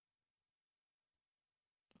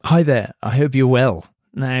Hi there, I hope you're well.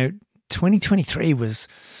 Now, 2023 was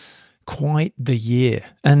quite the year,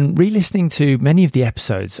 and re listening to many of the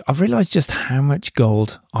episodes, I've realised just how much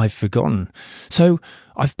gold I've forgotten. So,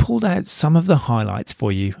 I've pulled out some of the highlights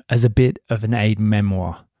for you as a bit of an aid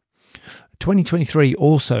memoir. 2023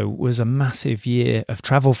 also was a massive year of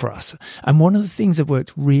travel for us, and one of the things that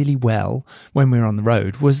worked really well when we were on the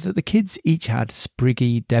road was that the kids each had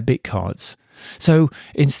Spriggy debit cards. So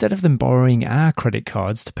instead of them borrowing our credit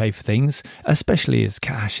cards to pay for things, especially as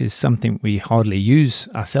cash is something we hardly use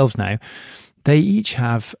ourselves now, they each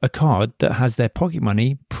have a card that has their pocket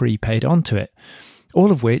money prepaid onto it,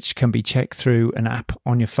 all of which can be checked through an app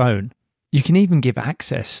on your phone. You can even give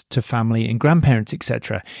access to family and grandparents,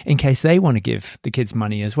 etc., in case they want to give the kids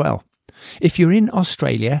money as well. If you're in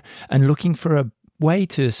Australia and looking for a way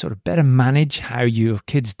to sort of better manage how your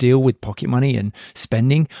kids deal with pocket money and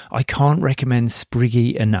spending, I can't recommend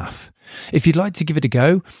Spriggy enough. If you'd like to give it a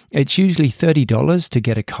go, it's usually $30 to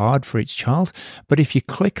get a card for each child, but if you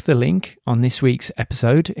click the link on this week's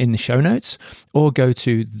episode in the show notes, or go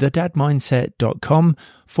to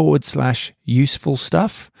thedadmindset.com/useful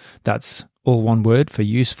stuff, that's all one word for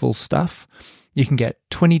useful stuff, you can get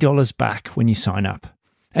 $20 back when you sign up.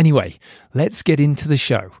 Anyway, let's get into the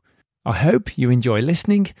show. I hope you enjoy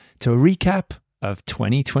listening to a recap of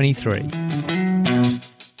 2023.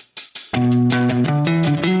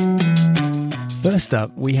 First up,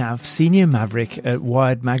 we have senior maverick at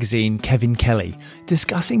Wired magazine, Kevin Kelly,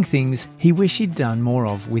 discussing things he wished he'd done more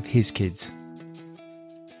of with his kids.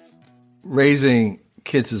 Raising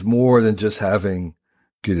kids is more than just having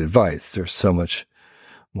good advice. There's so much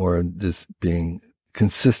more, just being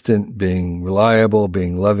consistent, being reliable,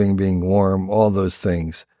 being loving, being warm, all those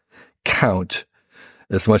things count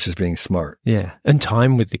as much as being smart. Yeah, and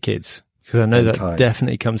time with the kids, because I know that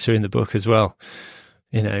definitely comes through in the book as well.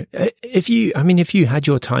 You know, if you had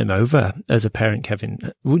your time over as a parent, Kevin,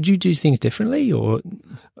 would you do things differently, or?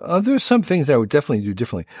 There's some things I would definitely do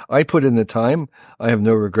differently. I put in the time. I have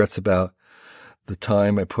no regrets about the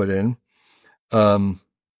time I put in. The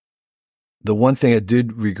one thing I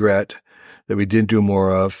did regret that we didn't do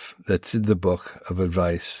more of, that's in the book of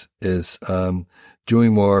advice, is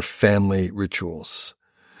doing more family rituals,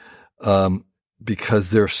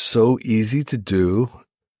 because they're so easy to do.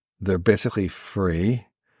 They're basically free,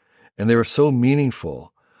 and they were so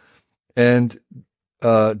meaningful. And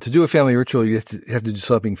to do a family ritual, you have to do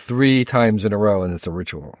something 3 times in a row, and it's a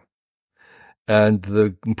ritual. And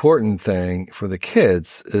the important thing for the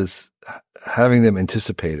kids is having them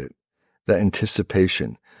anticipate it. That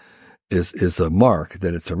anticipation is a mark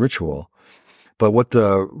that it's a ritual. But what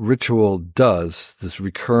the ritual does, this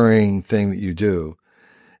recurring thing that you do,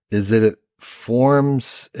 is that it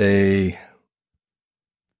forms an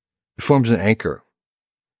anchor.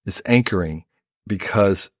 It's anchoring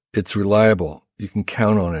because it's reliable. You can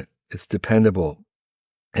count on it. It's dependable.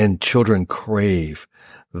 And children crave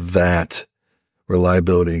that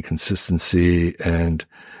reliability and consistency and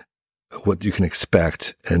what you can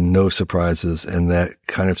expect and no surprises, and that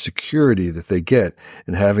kind of security that they get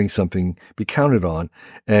in having something be counted on.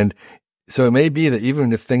 And so it may be that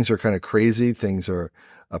even if things are kind of crazy, things are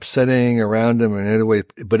upsetting around them in any way,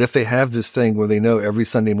 but if they have this thing where they know every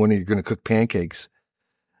Sunday morning you're going to cook pancakes,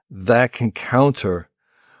 that can counter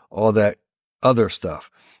all that other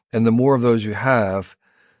stuff. And the more of those you have,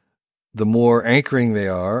 the more anchoring they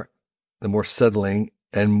are, the more settling,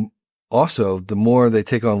 and also the more they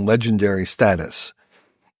take on legendary status,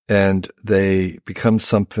 and they become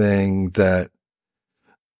something that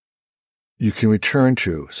you can return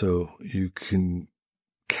to. So you can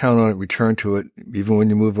count on it, return to it. Even when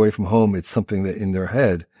you move away from home, it's something that in their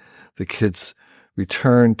head, the kids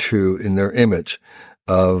return to in their image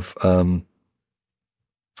of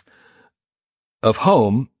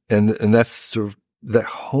home. And that's sort of that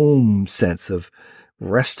home sense of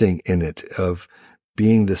resting in it, of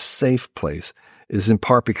being the safe place, is in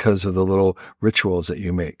part because of the little rituals that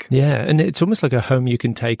you make. Yeah, and it's almost like a home you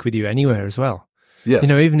can take with you anywhere as well. Yes. You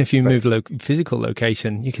know, even if you move physical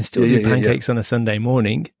location, you can still do pancakes on a Sunday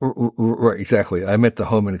morning. Right, exactly. I meant the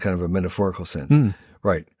home in kind of a metaphorical sense.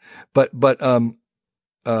 Right. But so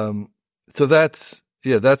that's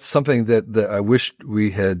something that I wish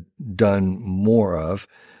we had done more of,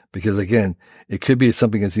 because again, it could be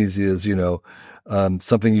something as easy as,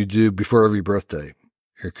 something you do before every birthday.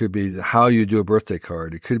 It could be how you do a birthday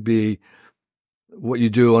card. It could be what you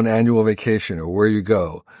do on annual vacation or where you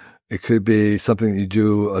go. It could be something that you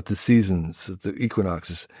do at the seasons, at the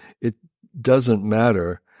equinoxes. It doesn't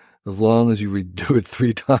matter as long as you do it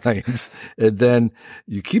 3 times and then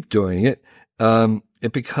you keep doing it.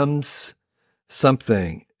 It becomes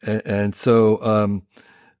something. And so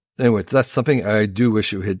anyway, that's something I do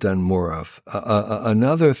wish you had done more of.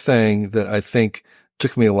 Another thing that I think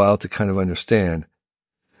took me a while to kind of understand,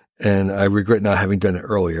 and I regret not having done it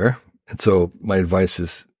earlier. And so my advice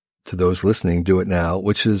is to those listening, do it now,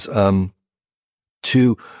 which is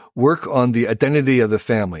to work on the identity of the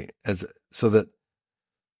family, so that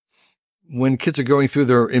when kids are going through,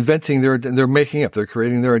 they're making up, they're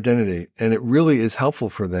creating their identity. And it really is helpful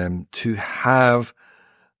for them to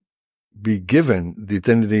be given the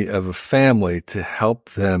identity of a family to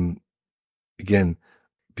help them, again,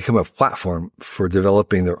 become a platform for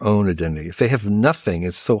developing their own identity. If they have nothing,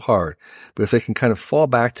 it's so hard. But if they can kind of fall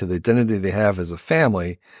back to the identity they have as a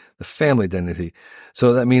family, the family identity.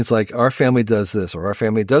 So that means like our family does this, or our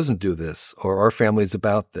family doesn't do this, or our family is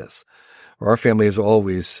about this, or our family is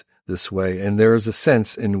always this way. And there is a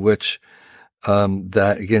sense in which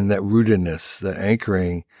that rootedness, the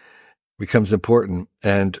anchoring becomes important.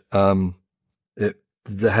 And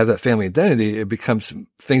to have that family identity, it becomes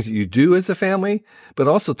things that you do as a family, but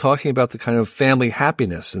also talking about the kind of family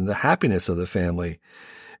happiness and the happiness of the family.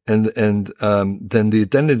 And then the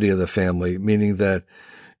identity of the family, meaning that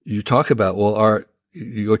you talk about,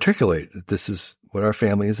 you articulate that this is what our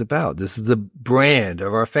family is about. This is the brand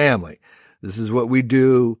of our family. This is what we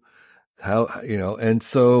do. And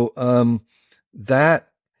so, that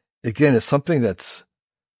again is something that's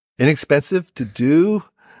inexpensive to do.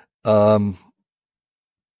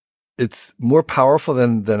 It's more powerful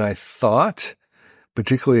than I thought,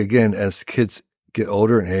 particularly again, as kids get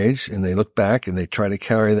older in age and they look back and they try to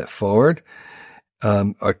carry that forward.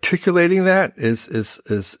 Articulating that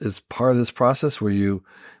is part of this process where you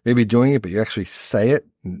may be doing it, but you actually say it.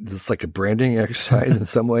 It's like a branding exercise in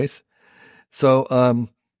some ways. So I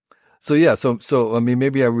mean,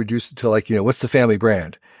 maybe I reduce it to like, what's the family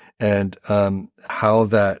brand, and how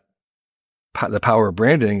that the power of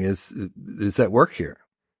branding is at work here.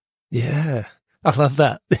 Yeah, I love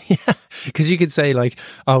that. Yeah, because you could say like,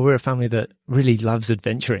 oh, we're a family that really loves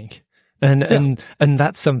adventuring, and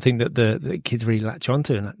that's something that the kids really latch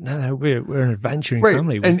onto. And like, no, we're an adventuring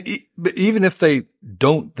family. But even if they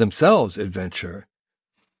don't themselves adventure,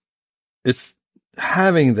 it's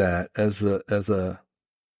having that as a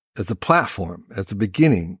platform, as a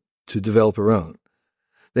beginning to develop our own.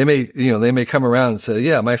 They may come around and say,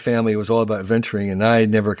 yeah, my family was all about adventuring and I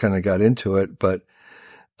never kind of got into it, but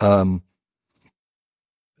at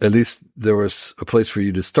least there was a place for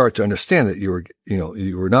you to start to understand that you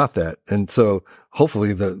were not that. And so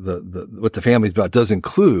hopefully the what the family's about does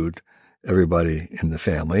include everybody in the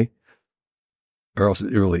family, or else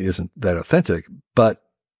it really isn't that authentic. But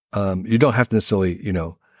you don't have to necessarily,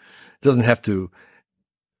 it doesn't have to,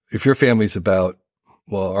 if your family's about,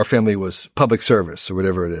 well, our family was public service or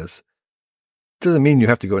whatever it is, it doesn't mean you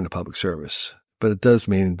have to go into public service, but it does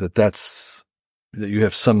mean that you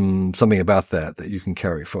have something about that you can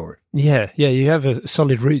carry forward. Yeah, you have a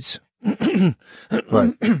solid roots.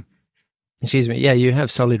 Right. Excuse me. Yeah, you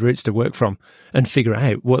have solid roots to work from and figure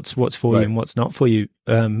out what's for you and what's not for you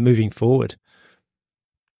moving forward.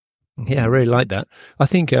 Mm-hmm. Yeah, I really like that. I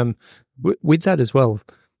think with that as well,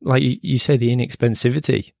 like you say, the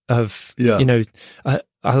inexpensivity of, I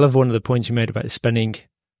love one of the points you made about spending,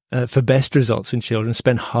 for best results in children,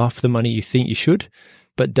 spend half the money you think you should,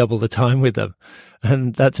 but double the time with them.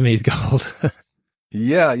 And that to me is gold.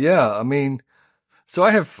 Yeah. I mean, so I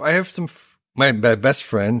have some, my best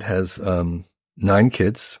friend has 9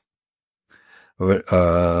 kids.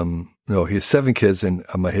 No, he has 7 kids, and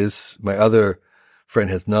my other friend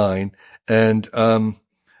has 9. And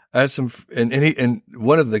I had some, and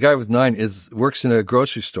one of the guy with 9 works in a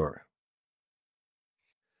grocery store.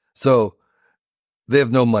 So they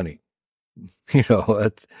have no money,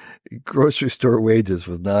 at grocery store wages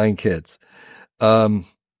with 9 kids.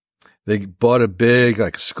 They bought a big,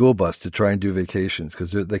 like, school bus to try and do vacations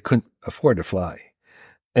because they couldn't afford to fly.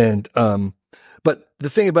 And, but the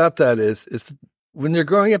thing about that is when they're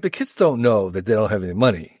growing up, the kids don't know that they don't have any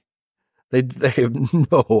money. They have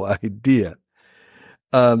no idea.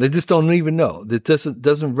 They just don't even know. It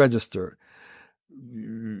doesn't register.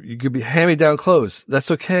 You could be hand-me-down clothes.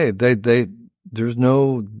 That's okay.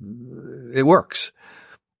 It works.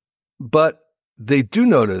 But they do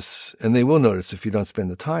notice, and they will notice if you don't spend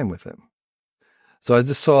the time with them. So I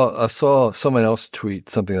saw someone else tweet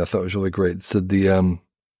something I thought was really great. It said the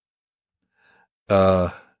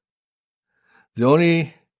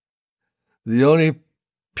only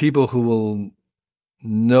people who will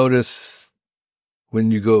notice when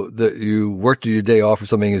you worked your day off or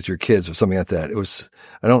something as your kids or something like that.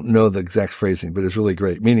 I don't know the exact phrasing, but it's really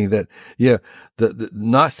great. Meaning that, the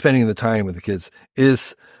not spending the time with the kids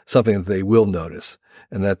is something that they will notice.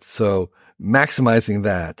 And so maximizing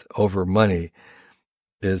that over money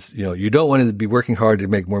is, you don't want to be working hard to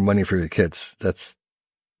make more money for your kids. That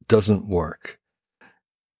doesn't work.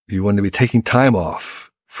 You want to be taking time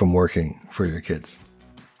off from working for your kids.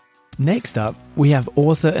 Next up, we have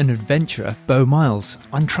author and adventurer Beau Miles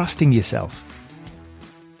on trusting yourself.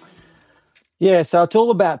 Yeah, so it's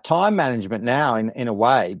all about time management now in a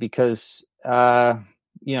way, because we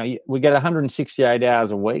get 168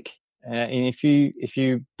 hours a week, and if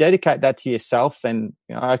you dedicate that to yourself, then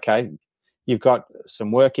okay, you've got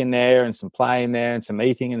some work in there and some play in there and some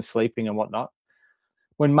eating and sleeping and whatnot.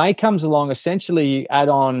 When May comes along, essentially you add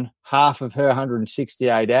on half of her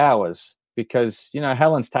 168 hours, because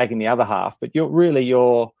Helen's taking the other half, but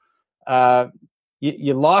your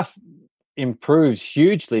life improves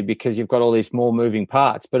hugely because you've got all these more moving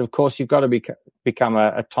parts. But of course, you've got to become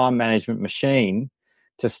a time management machine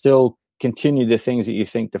to still continue the things that you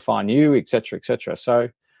think define you, et cetera, et cetera. So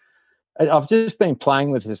I've just been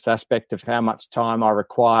playing with this aspect of how much time I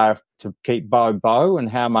require to keep Beau, and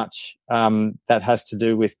how much that has to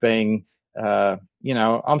do with being, I'm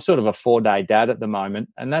sort of a 4-day dad at the moment,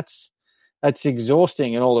 and that's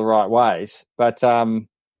exhausting in all the right ways. But I'm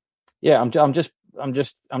just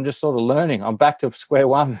sort of learning. I'm back to square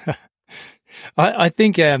one. I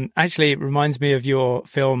think actually it reminds me of your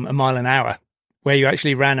film A Mile an Hour, where you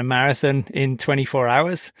actually ran a marathon in 24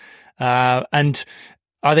 hours. And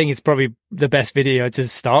I think it's probably the best video to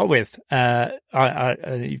start with.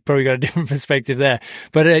 You've probably got a different perspective there.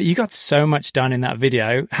 But you got so much done in that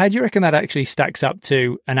video. How do you reckon that actually stacks up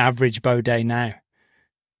to an average Beau day now?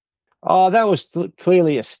 Oh, that was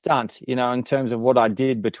clearly a stunt, in terms of what I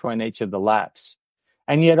did between each of the laps.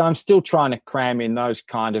 And yet I'm still trying to cram in those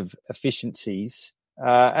kind of efficiencies.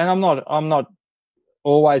 And I'm not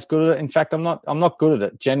always good at it. In fact, I'm not good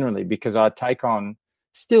at it generally, because I take on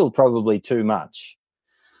still probably too much.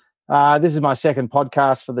 This is my second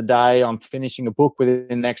podcast for the day. I'm finishing a book within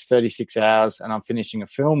the next 36 hours, and I'm finishing a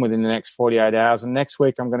film within the next 48 hours. And next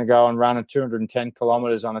week I'm going to go and run 210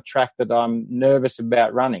 kilometers on a track that I'm nervous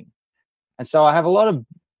about running. And so I have a lot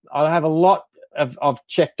of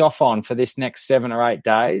checked off on for this next 7 or 8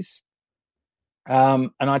 days.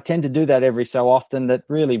 And I tend to do that every so often. That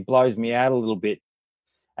really blows me out a little bit.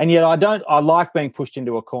 And yet I like being pushed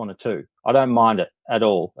into a corner too. I don't mind it at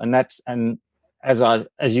all. And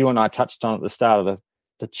as you and I touched on at the start of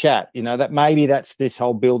the chat, that maybe that's this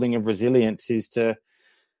whole building of resilience, is to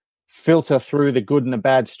filter through the good and the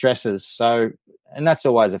bad stresses. So, and that's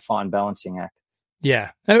always a fine balancing act.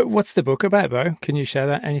 Yeah. What's the book about, Beau? Can you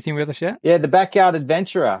share anything with us yet? Yeah, The Backyard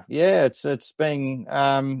Adventurer. Yeah, it's being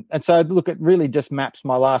and so look, it really just maps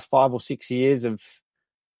my last 5 or 6 years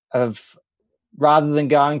of rather than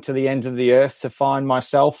going to the ends of the earth to find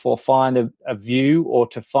myself or find a view or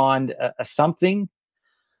to find a something.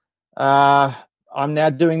 I'm now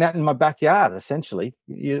doing that in my backyard, essentially.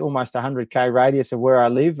 Almost 100K radius of where I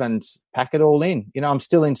live, and pack it all in. I'm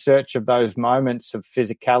still in search of those moments of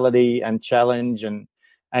physicality and challenge and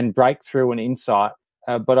breakthrough and insight.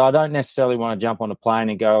 But I don't necessarily want to jump on a plane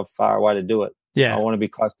and go far away to do it. Yeah. I want to be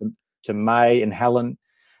close to May and Helen,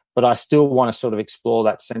 but I still want to sort of explore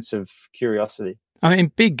that sense of curiosity. I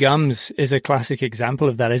mean, Big Gums is a classic example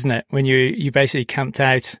of that, isn't it? When you basically camped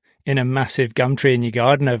out in a massive gum tree in your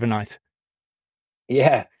garden overnight.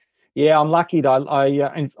 Yeah, I'm lucky that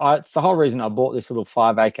it's the whole reason I bought this little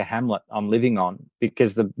 5-acre hamlet I'm living on,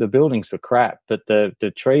 because the buildings were crap, but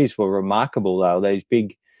the trees were remarkable though. These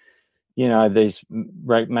big, these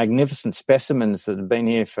magnificent specimens that have been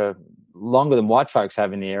here for longer than white folks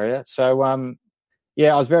have in the area. So, I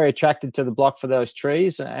was very attracted to the block for those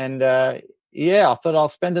trees, and I thought I'll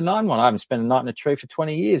spend a night in one. I haven't spent a night in a tree for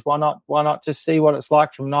 20 years. Why not just see what it's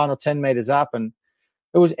like from 9 or 10 meters up? And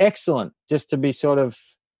it was excellent just to be sort of,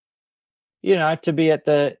 to be at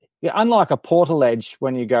unlike a portaledge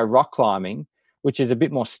when you go rock climbing, which is a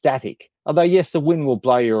bit more static. Although, yes, the wind will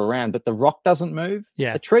blow you around, but the rock doesn't move.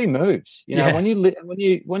 Yeah. The tree moves.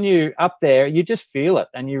 When you up there, you just feel it,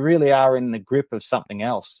 and you really are in the grip of something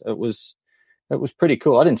else. It was pretty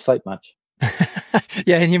cool. I didn't sleep much.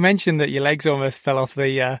 Yeah, and you mentioned that your legs almost fell off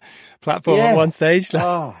the platform at one stage.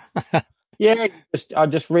 Oh. Yeah, I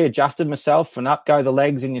just readjusted myself, and up go the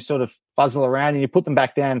legs, and you sort of fuzzle around and you put them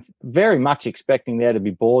back down, very much expecting there to be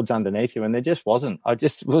boards underneath you, and there just wasn't. I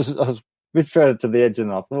was a bit further to the edge than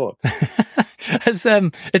I thought. It's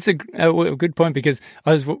a good point, because I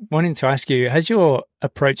was wanting to ask you, has your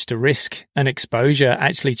approach to risk and exposure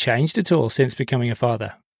actually changed at all since becoming a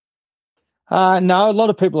father? No, a lot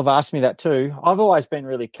of people have asked me that too. I've always been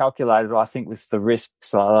really calculated, I think, with the risks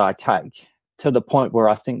that I take, to the point where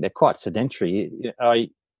I think they're quite sedentary.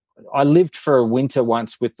 I lived for a winter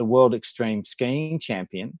once with the world extreme skiing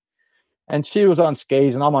champion, and she was on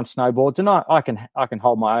skis and I'm on snowboards, and I can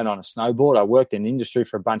hold my own on a snowboard. I worked in the industry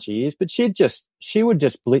for a bunch of years, but she would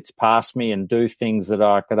just blitz past me and do things that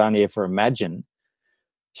I could only ever imagine.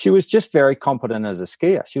 She was just very competent as a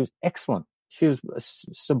skier. She was excellent. She was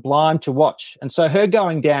sublime to watch. And so her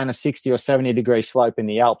going down a 60 or 70 degree slope in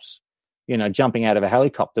the Alps, jumping out of a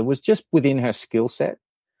helicopter, was just within her skill set.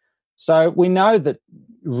 So we know that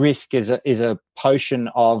risk is a potion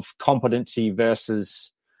of competency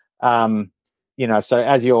versus, so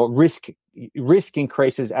as your risk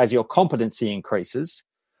increases, as your competency increases.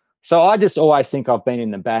 So I just always think I've been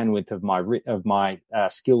in the bandwidth of my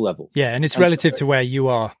skill level. Yeah, and it's relative to where you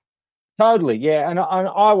are. Totally, yeah, and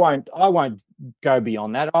I won't go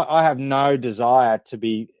beyond that. I have no desire to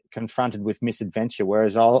be confronted with misadventure.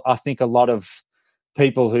 Whereas I think a lot of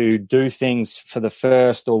people who do things for the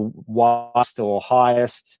first or widest or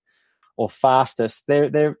highest or fastest,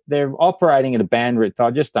 they're operating at a bandwidth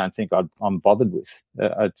I just don't think I'm bothered with.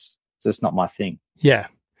 It's just not my thing. Yeah.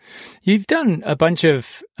 You've done a bunch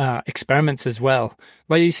of experiments as well.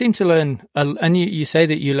 Like you seem to learn, and you say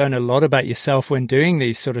that you learn a lot about yourself when doing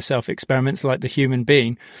these sort of self-experiments like the human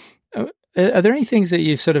being. Are there any things that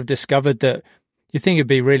you've sort of discovered that you think would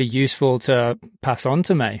be really useful to pass on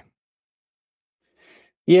to May?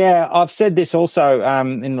 Yeah, I've said this also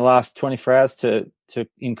in the last 24 hours to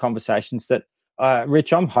in conversations that,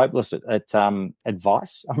 Rich, I'm hopeless at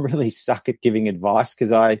advice. I really suck at giving advice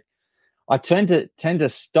because I tend to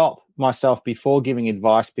stop myself before giving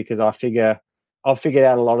advice because I figure I've figured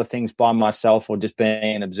out a lot of things by myself or just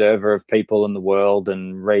being an observer of people in the world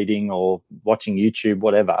and reading or watching YouTube,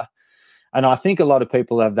 whatever. And I think a lot of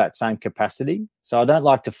people have that same capacity. So I don't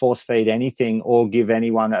like to force feed anything or give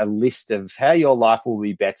anyone a list of how your life will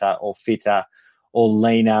be better or fitter or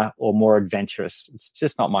leaner or more adventurous. It's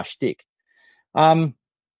just not my shtick. But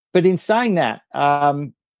in saying that,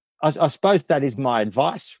 I suppose that is my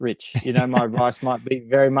advice, Rich. My advice might be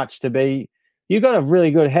very much to be, you've got a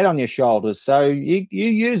really good head on your shoulders, so you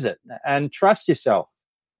use it and trust yourself.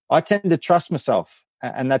 I tend to trust myself,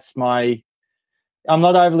 and that's I'm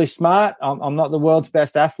not overly smart. I'm not the world's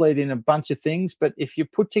best athlete in a bunch of things, but if you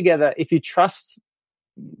trust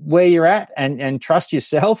where you're at and trust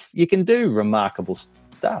yourself, you can do remarkable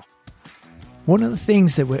stuff. One of the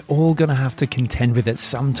things that we're all going to have to contend with at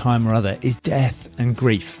some time or other is death and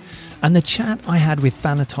grief. And the chat I had with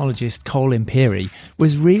thanatologist Cole Imperi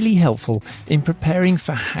was really helpful in preparing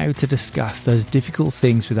for how to discuss those difficult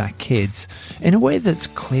things with our kids in a way that's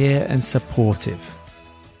clear and supportive.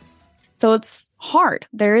 So it's hard.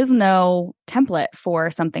 There is no template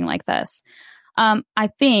for something like this. I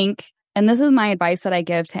think, and this is my advice that I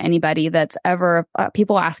give to anybody that's ever,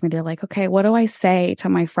 people ask me, they're like, okay, what do I say to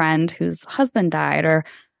my friend whose husband died or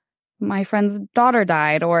my friend's daughter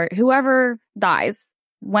died or whoever dies,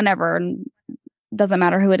 whenever, doesn't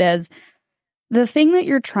matter who it is. The thing that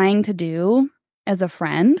you're trying to do as a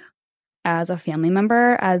friend, as a family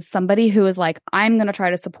member, as somebody who is like, I'm going to try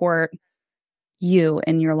to support you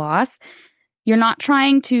in your loss, you're not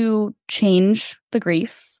trying to change the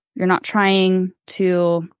grief. You're not trying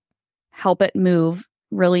to help it move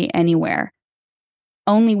really anywhere.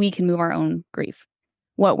 Only we can move our own grief.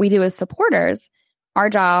 What we do as supporters, our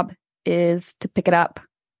job is to pick it up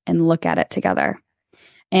and look at it together.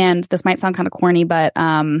 And this might sound kind of corny, but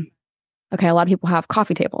okay, a lot of people have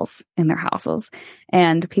coffee tables in their houses,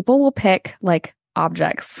 and people will pick like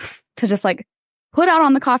objects to just like put out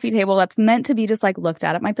on the coffee table that's meant to be just like looked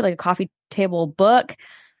at. It might be like a coffee table book.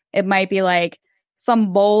 It might be like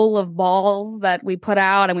some bowl of balls that we put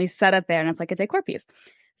out and we set it there, and it's like a decor piece.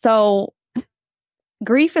 So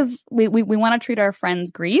grief is, we want to treat our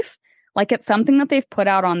friends' grief like it's something that they've put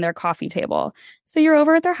out on their coffee table. So you're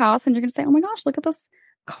over at their house and you're going to say, oh my gosh, look at this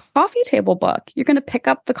coffee table book. You're going to pick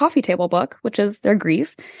up the coffee table book, which is their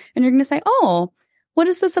grief, and you're going to say, oh, what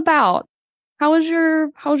is this about? How's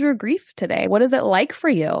your grief today? What is it like for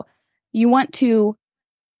you? You want to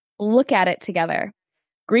look at it together.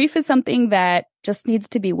 Grief is something that just needs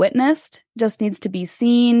to be witnessed, just needs to be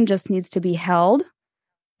seen, just needs to be held.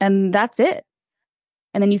 And that's it.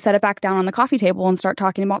 And then you set it back down on the coffee table and start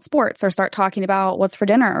talking about sports or start talking about what's for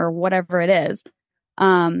dinner or whatever it is.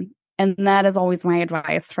 And that is always my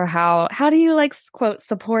advice for how do you like, quote,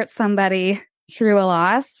 support somebody through a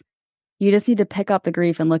loss? You just need to pick up the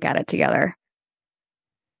grief and look at it together.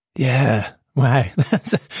 Yeah. Wow.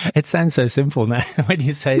 It sounds so simple now when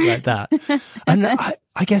you say it like that. And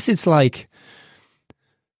I guess it's like,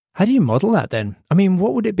 how do you model that then? I mean,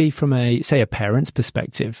 what would it be from a parent's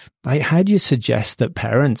perspective? Like, how do you suggest that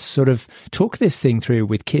parents sort of talk this thing through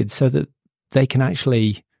with kids so that they can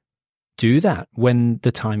actually do that when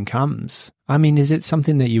the time comes? I mean, is it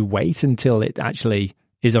something that you wait until it actually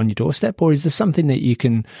is on your doorstep, or is there something that you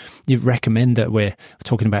recommend that we're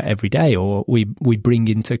talking about every day, or we bring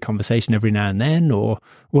into conversation every now and then, or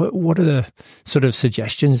what are the sort of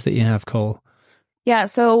suggestions that you have, Cole? Yeah.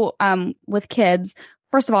 So with kids,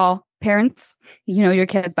 first of all, parents, you know your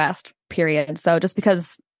kids best, period. So just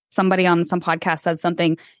because somebody on some podcast says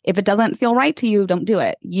something, if it doesn't feel right to you, don't do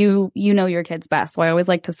it. You know your kids best. So I always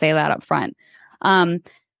like to say that up front.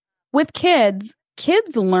 With kids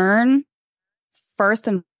learn first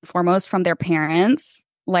and foremost from their parents,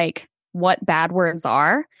 like what bad words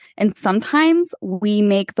are. And sometimes we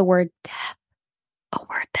make the word death a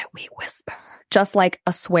word that we whisper, just like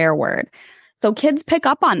a swear word. So kids pick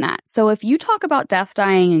up on that. So if you talk about death,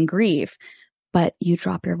 dying, and grief, but you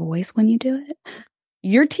drop your voice when you do it,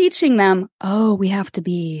 you're teaching them, oh, we have to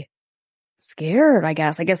be scared, I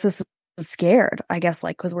guess. I guess this is scared, I guess,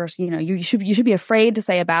 like, because we're, you should be afraid to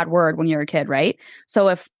say a bad word when you're a kid, right? So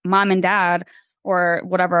if mom and dad or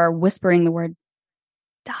whatever are whispering the word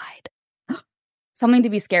died, something to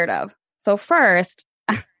be scared of. So first,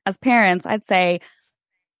 as parents, I'd say,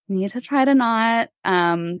 you need to try to not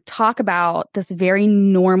talk about this very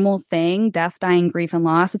normal thing, death, dying, grief, and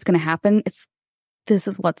loss. It's going to happen. This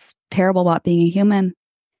is what's terrible about being a human.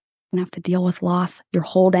 You're going to have to deal with loss your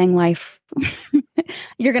whole dang life.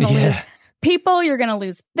 You're going to lose people. You're going to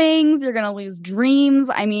lose things. You're going to lose dreams.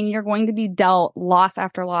 I mean, you're going to be dealt loss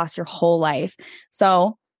after loss your whole life.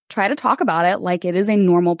 So try to talk about it like it is a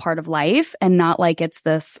normal part of life and not like it's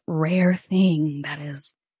this rare thing that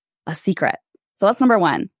is a secret. So that's number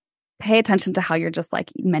one. Pay attention to how you're just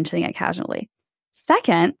like mentioning it casually.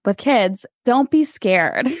 Second, with kids, don't be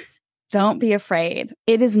scared. Don't be afraid.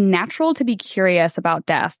 It is natural to be curious about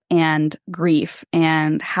death and grief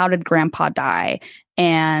and how did grandpa die?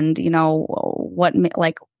 And, what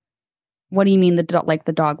do you mean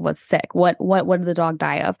the dog was sick? What did the dog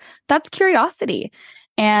die of? That's curiosity.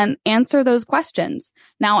 And answer those questions.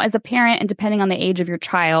 Now, as a parent, and depending on the age of your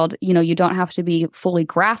child, you don't have to be fully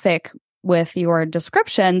graphic with your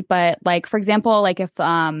description, but like, for example, like if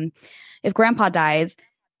grandpa dies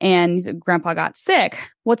and grandpa got sick,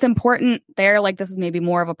 what's important there, like this is maybe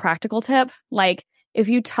more of a practical tip, like if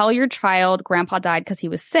you tell your child grandpa died because he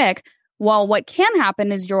was sick, well, what can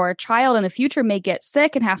happen is your child in the future may get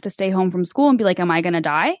sick and have to stay home from school and be like, am I going to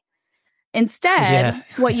die? Instead,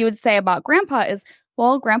 what you would say about grandpa is,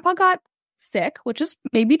 well, grandpa got sick, which is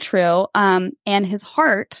maybe true, and his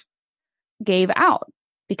heart gave out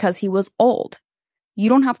because he was old. You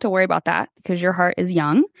don't have to worry about that because your heart is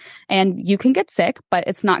young and you can get sick, but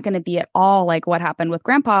it's not going to be at all like what happened with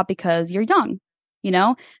grandpa because you're young.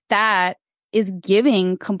 That is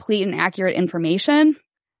giving complete and accurate information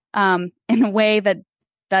in a way that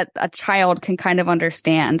a child can kind of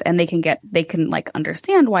understand, and they can like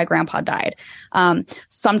understand why grandpa died.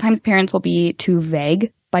 Sometimes parents will be too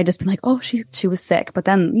vague by just being like, oh, she was sick. But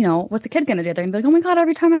then, what's a kid going to do? They're going to be like, oh my God,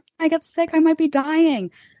 every time I get sick, I might be dying.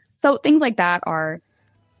 So things like that are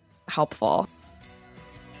helpful.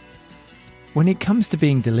 When it comes to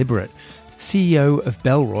being deliberate, CEO of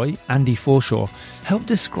Bellroy, Andy Forshaw, helped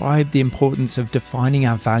describe the importance of defining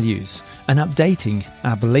our values and updating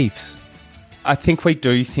our beliefs. I think we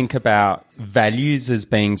do think about values as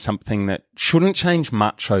being something that shouldn't change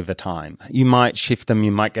much over time. You might shift them,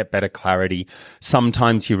 you might get better clarity.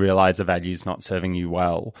 Sometimes you realize a value is not serving you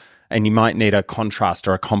well, and you might need a contrast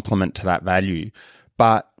or a complement to that value.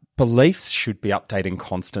 But beliefs should be updating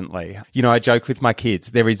constantly. I joke with my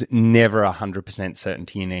kids, there is never 100%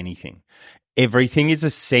 certainty in anything. Everything is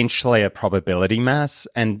essentially a probability mass,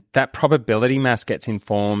 and that probability mass gets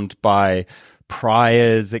informed by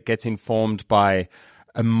priors, it gets informed by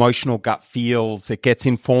emotional gut feels, it gets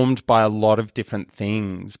informed by a lot of different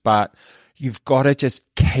things, but you've got to just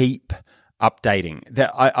keep updating.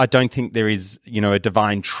 I don't think there is, a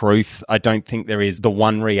divine truth. I don't think there is the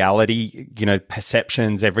one reality,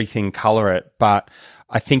 perceptions, everything color it, but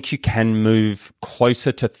I think you can move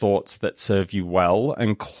closer to thoughts that serve you well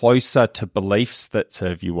and closer to beliefs that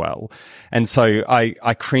serve you well. And so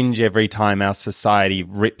I cringe every time our society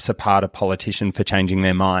rips apart a politician for changing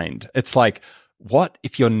their mind. It's like, what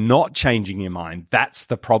if you're not changing your mind? That's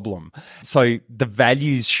the problem. So the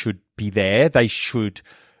values should be there. They should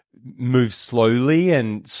move slowly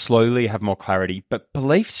and slowly have more clarity, but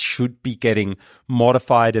beliefs should be getting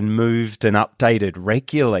modified and moved and updated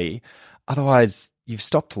regularly. Otherwise, you've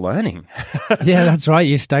stopped learning. Yeah, that's right.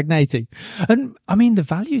 You're stagnating. And I mean, the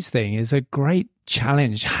values thing is a great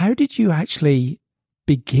challenge. How did you actually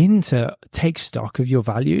begin to take stock of your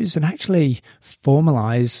values and actually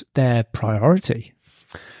formalize their priority?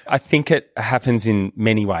 I think it happens in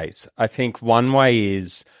many ways. I think one way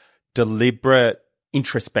is deliberate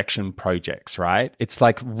introspection projects, right? It's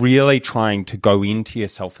like really trying to go into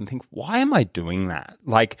yourself and think, why am I doing that?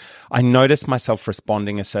 Like, I notice myself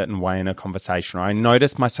responding a certain way in a conversation, or I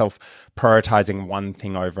notice myself prioritizing one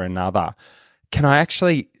thing over another. Can I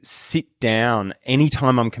actually sit down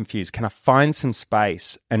anytime I'm confused? Can I find some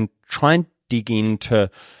space and try and dig into,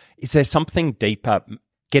 is there something deeper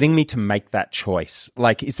getting me to make that choice?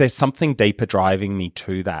 Like, is there something deeper driving me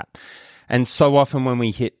to that? And so often when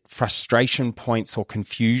we hit frustration points or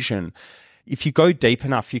confusion, if you go deep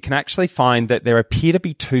enough, you can actually find that there appear to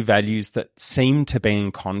be two values that seem to be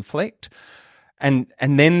in conflict. And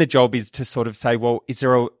then the job is to sort of say, well, is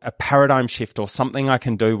there a paradigm shift or something I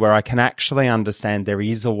can do where I can actually understand there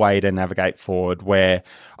is a way to navigate forward where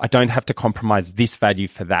I don't have to compromise this value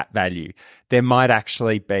for that value? There might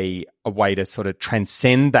actually be a way to sort of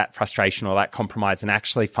transcend that frustration or that compromise and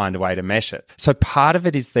actually find a way to mesh it. So part of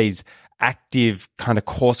it is these active kind of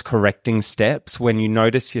course correcting steps when you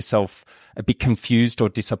notice yourself a bit confused or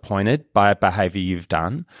disappointed by a behavior you've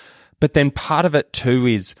done. But then part of it too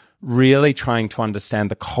is really trying to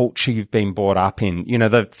understand the culture you've been brought up in. You know,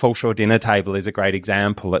 the Fulshore dinner table is a great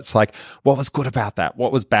example. It's like, what was good about that?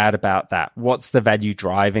 What was bad about that? What's the value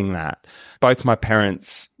driving that? Both my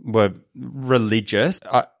parents were religious.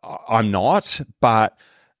 I'm not, but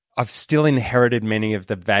I've still inherited many of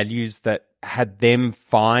the values that had them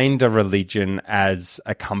find a religion as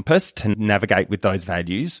a compass to navigate with those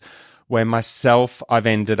values, where myself, I've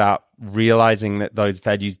ended up realizing that those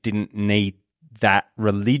values didn't need that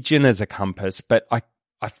religion as a compass, but I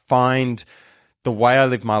find the way I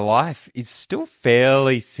live my life is still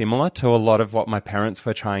fairly similar to a lot of what my parents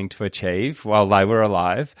were trying to achieve while they were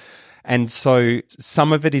alive. And so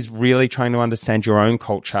some of it is really trying to understand your own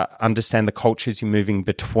culture, understand the cultures you're moving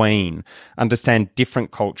between, understand different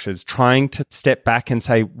cultures, trying to step back and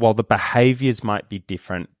say, well, the behaviors might be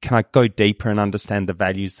different. Can I go deeper and understand the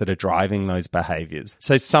values that are driving those behaviors?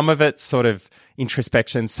 So some of it's sort of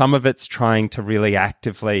introspection, some of it's trying to really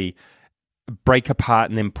actively break apart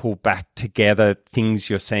and then pull back together things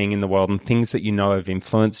you're seeing in the world and things that you know have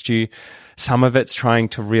influenced you. Some of it's trying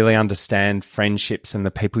to really understand friendships and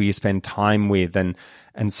the people you spend time with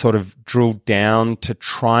and sort of drill down to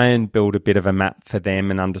try and build a bit of a map for them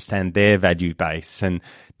and understand their value base. And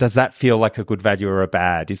does that feel like a good value or a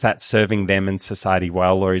bad? Is that serving them and society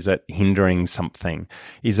well, or is it hindering something?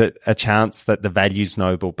 Is it a chance that the value's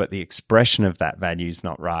noble, but the expression of that value is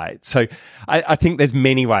not right? So I think there's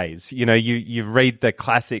many ways. You know, you read the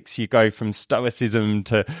classics, you go from Stoicism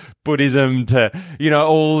to Buddhism to, you know,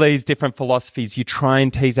 all these different philosophies. You try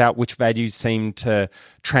and tease out which values seem to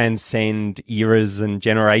transcend eras and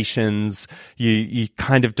generations. You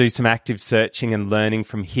kind of do some active searching and learning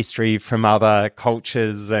from history, from other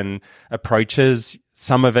cultures and approaches.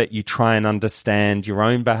 Some of it you try and understand your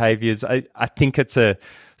own behaviors. I think it's a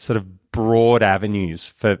sort of broad avenues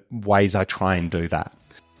for ways I try and do that.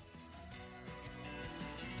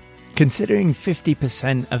 Considering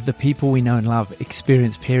 50% of the people we know and love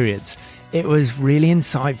experience periods, it was really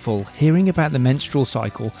insightful hearing about the menstrual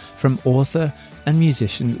cycle from author and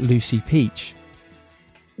musician Lucy Peach.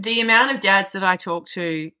 The amount of dads that I talk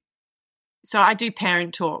to, so I do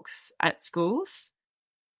parent talks at schools,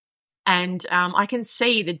 and I can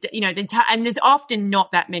see and there's often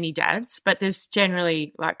not that many dads, but there's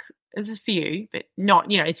generally there's a few, but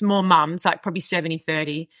not, it's more mums, like probably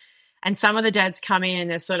 70-30. And some of the dads come in and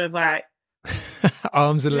they're sort of like,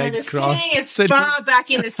 arms and legs crossed. Sitting as far back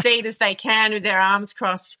in the seat as they can with their arms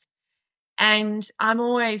crossed. And I'm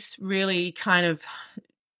always really kind of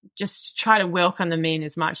just try to welcome them in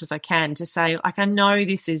as much as I can to say, like, I know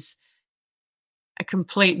this is a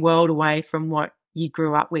complete world away from what you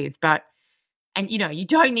grew up with, and you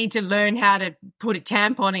don't need to learn how to put a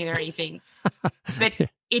tampon in or anything, but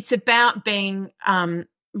it's about being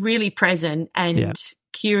really present and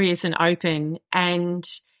curious and open and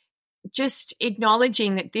just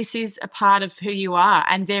acknowledging that this is a part of who you are,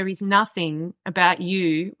 and there is nothing about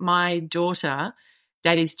you, my daughter,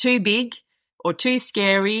 that is too big or too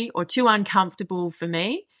scary or too uncomfortable for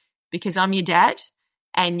me, because I'm your dad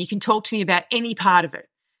and you can talk to me about any part of it.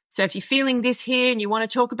 So if you're feeling this here and you want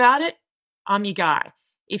to talk about it, I'm your guy.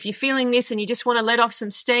 If you're feeling this and you just want to let off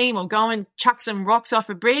some steam or go and chuck some rocks off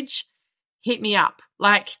a bridge, hit me up.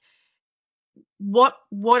 Like, what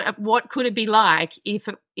could it be like if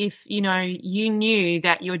you knew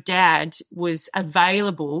that your dad was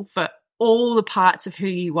available for all the parts of who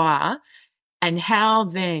you are, and how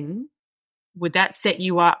then would that set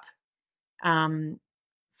you up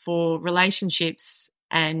for relationships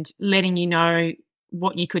and letting you know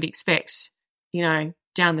what you could expect,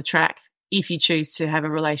 down the track if you choose to have a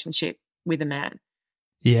relationship with a man.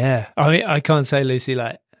 Yeah. I mean, I can't say, Lucy,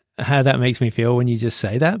 like how that makes me feel when you just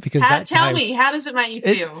say that, because Tell me, how does it make you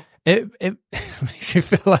feel? It makes me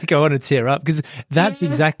feel like I want to tear up, because that's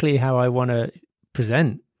exactly how I want to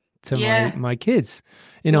present to my kids.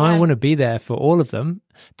 You know, I want to be there for all of them,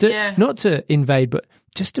 not to invade, but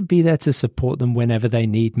just to be there to support them whenever they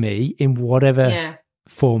need me in whatever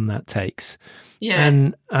form that takes. Yeah.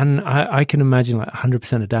 And I can imagine like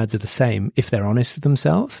 100% of dads are the same if they're honest with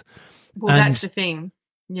themselves. Well, that's the thing.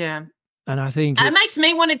 Yeah. And I think it makes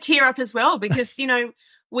me want to tear up as well, because, you know,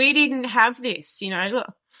 we didn't have this, you know,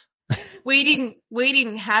 look, we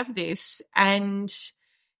didn't have this. And,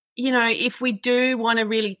 you know, if we do want to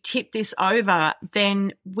really tip this over,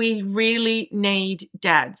 then we really need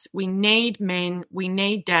dads. We need men. We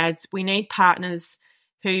need dads. We need partners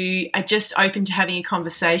who are just open to having a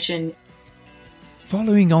conversation.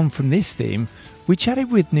 Following on from this theme, we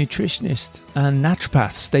chatted with nutritionist and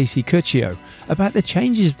naturopath Stacey Curcio about the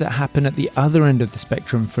changes that happen at the other end of the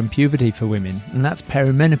spectrum from puberty for women, and that's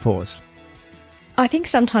perimenopause. I think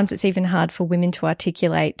sometimes it's even hard for women to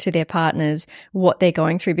articulate to their partners what they're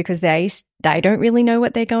going through, because they don't really know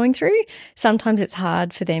what they're going through. Sometimes it's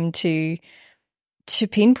hard for them to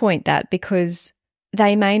pinpoint that, because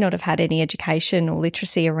they may not have had any education or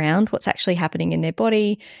literacy around what's actually happening in their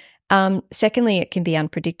body. Secondly, it can be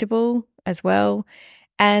unpredictable as well.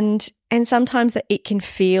 And sometimes it can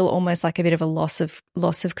feel almost like a bit of a loss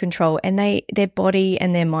of control, and their body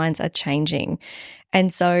and their minds are changing.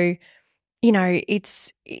 And so, you know,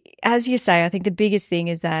 it's, as you say, I think the biggest thing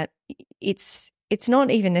is that it's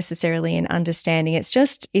not even necessarily an understanding. It's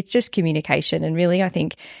just communication. And really, I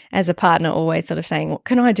think as a partner, always sort of saying, what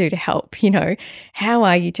can I do to help? You know, how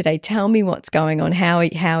are you today? Tell me what's going on. How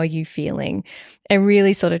are you feeling? And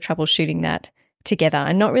really sort of troubleshooting that together,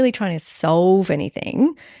 and not really trying to solve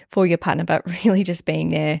anything for your partner, but really just being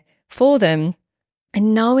there for them,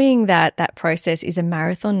 and knowing that that process is a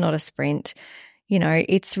marathon, not a sprint. You know,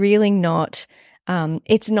 it's really not,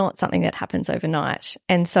 it's not something that happens overnight.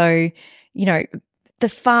 And so, you know, the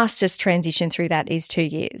fastest transition through that is 2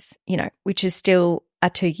 years, you know, which is still a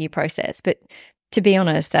 2-year process. But to be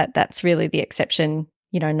honest, that's really the exception,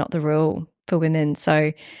 you know, not the rule for women.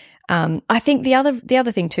 So I think the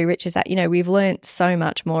other thing too, Rich, is that, you know, we've learned so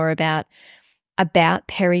much more about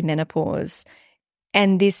perimenopause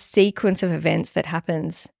and this sequence of events that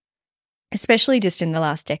happens, especially just in the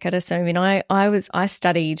last decade or so. I mean, I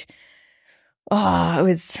studied,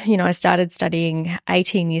 I started studying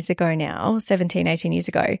 18 years ago now, 17, 18 years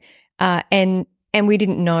ago. And we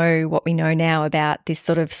didn't know what we know now about this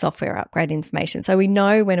sort of software upgrade information. So we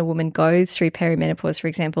know when a woman goes through perimenopause, for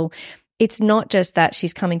example, it's not just that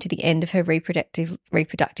she's coming to the end of her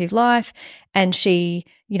reproductive life, and she,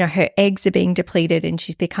 you know, her eggs are being depleted and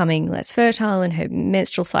she's becoming less fertile, and her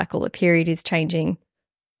menstrual cycle, the period, is changing.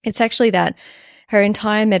 It's actually that her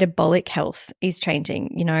entire metabolic health is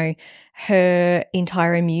changing. You know, her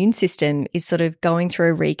entire immune system is sort of going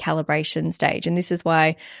through a recalibration stage. And this is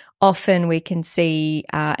why often we can see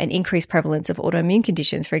an increased prevalence of autoimmune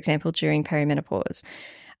conditions, for example, during perimenopause.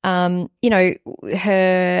 You know,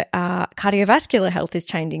 her cardiovascular health is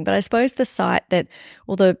changing, but I suppose the site that,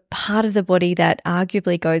 or the part of the body that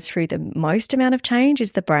arguably goes through the most amount of change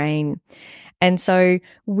is the brain. And so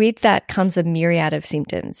with that comes a myriad of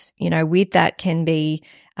symptoms. You know, with that can be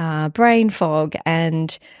brain fog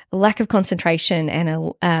and lack of concentration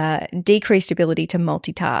and a decreased ability to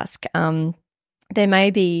multitask. There may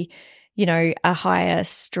be, you know, a higher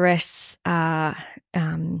stress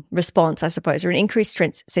response, I suppose, or an increased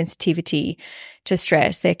stress sensitivity to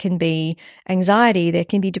stress. There can be anxiety. There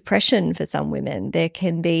can be depression for some women. There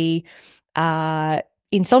can be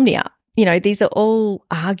insomnia. You know, these are all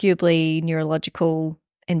arguably neurological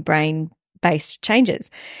and brain-based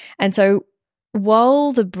changes. And so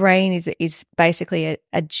while the brain is basically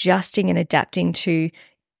adjusting and adapting to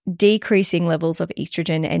decreasing levels of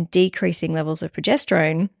estrogen and decreasing levels of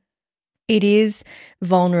progesterone, it is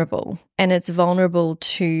vulnerable, and it's vulnerable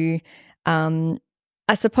to, I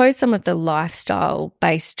suppose, some of the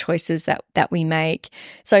lifestyle-based choices that we make.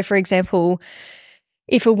 So, for example,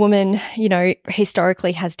 if a woman, you know,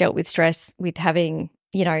 historically has dealt with stress with having,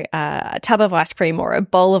 you know, a tub of ice cream or a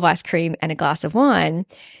bowl of ice cream and a glass of wine,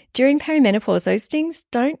 during perimenopause, those things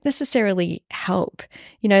don't necessarily help.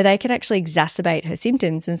 You know, they can actually exacerbate her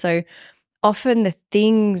symptoms. And so often the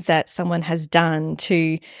things that someone has done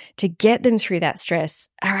to get them through that stress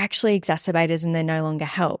are actually exacerbators, and they no longer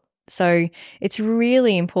help. So it's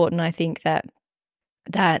really important, I think, that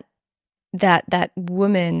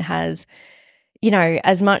woman has,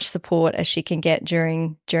 as much support as she can get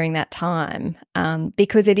during that time,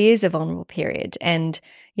 because it is a vulnerable period. And,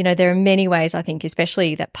 there are many ways, I think,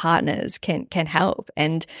 especially that partners can help.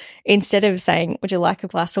 And instead of saying, would you like a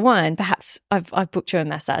glass of wine? Perhaps I've booked you a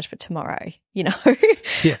massage for tomorrow, Yeah.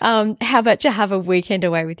 How about to have a weekend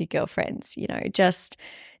away with your girlfriends,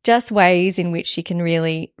 just ways in which she can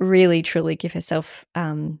really, really, truly give herself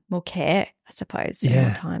more care, I suppose, and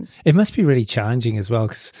more time. It must be really challenging as well,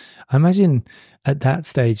 because I imagine at that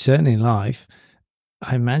stage, certainly in life,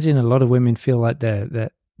 I imagine a lot of women feel like they're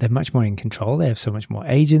much more in control. They have so much more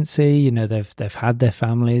agency. They've had their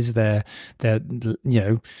families. They're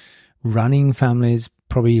running families,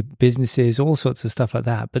 probably businesses, all sorts of stuff like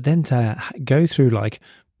that. But then to go through like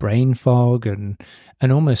brain fog and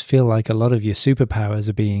almost feel like a lot of your superpowers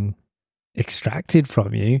are being extracted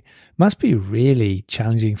from you must be really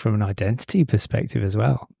challenging from an identity perspective as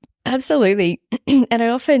well. Absolutely. And I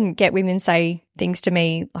often get women say things to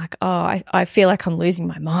me like, oh, I feel like I'm losing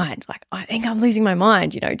my mind. Like, I think I'm losing my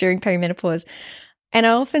mind, during perimenopause. And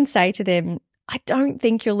I often say to them, I don't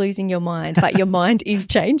think you're losing your mind, but your mind is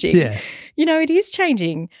changing. Yeah. It is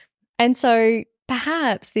changing. And so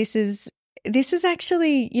perhaps this is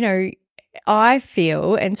actually, I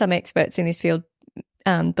feel, and some experts in this field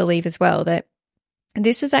believe as well, that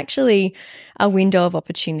this is actually a window of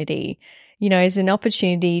opportunity, is an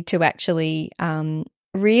opportunity to actually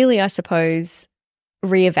really, I suppose,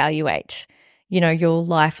 reevaluate, your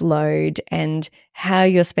life load and how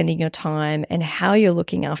you're spending your time and how you're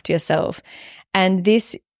looking after yourself. And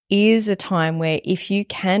this is a time where if you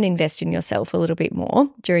can invest in yourself a little bit more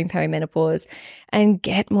during perimenopause and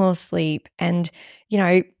get more sleep and,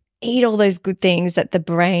 eat all those good things that the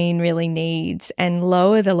brain really needs and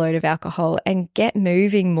lower the load of alcohol and get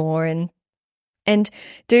moving more and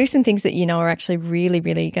do some things that are actually really,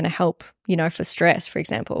 really going to help, for stress, for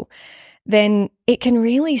example, then it can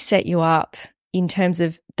really set you up in terms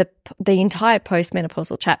of the entire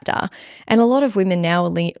postmenopausal chapter. And a lot of women now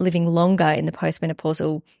are living longer in the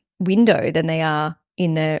postmenopausal window than they are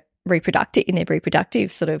in their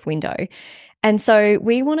reproductive sort of window. And so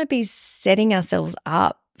we want to be setting ourselves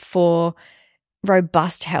up for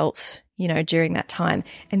robust health, during that time.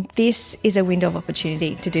 And this is a window of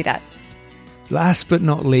opportunity to do that. Last but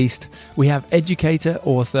not least, we have educator,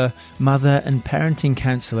 author, mother and parenting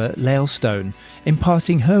counsellor Lael Stone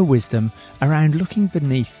imparting her wisdom around looking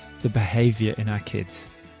beneath the behaviour in our kids.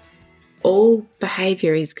 All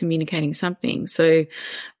behaviour is communicating something. So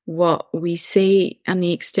what we see on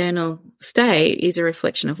the external state is a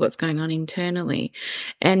reflection of what's going on internally.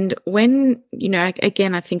 And when,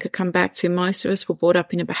 again, I think I come back to most of us were brought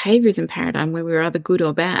up in a behaviorism paradigm where we're either good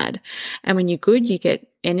or bad. And when you're good, you get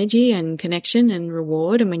energy and connection and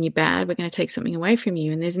reward. And when you're bad, we're going to take something away from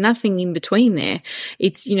you. And there's nothing in between there.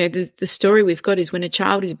 It's, the story we've got is when a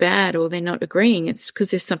child is bad or they're not agreeing, it's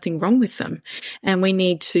because there's something wrong with them. And we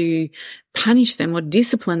need to punish them or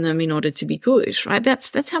discipline them in order to be good, right?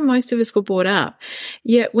 That's how most of us were brought up.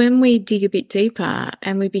 Yet when we dig a bit deeper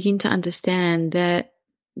and we begin to understand that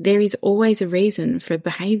there is always a reason for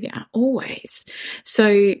behavior, always.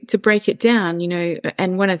 So to break it down,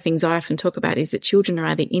 and one of the things I often talk about is that children are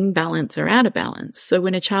either in balance or out of balance. So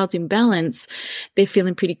when a child's in balance, they're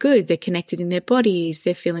feeling pretty good. They're connected in their bodies.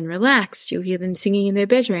 They're feeling relaxed. You'll hear them singing in their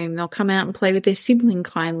bedroom. They'll come out and play with their sibling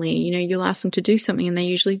kindly. You'll ask them to do something and they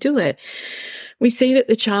usually do it. We see that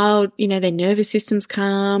the child, their nervous system's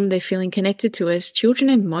calm. They're feeling connected to us. Children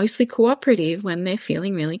are mostly cooperative when they're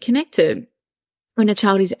feeling really connected. When a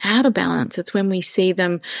child is out of balance, it's when we see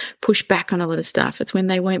them push back on a lot of stuff. It's when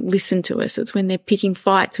they won't listen to us. It's when they're picking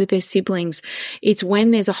fights with their siblings. It's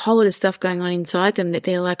when there's a whole lot of stuff going on inside them that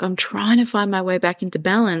they're like, I'm trying to find my way back into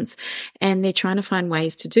balance. And they're trying to find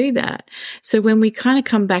ways to do that. So when we kind of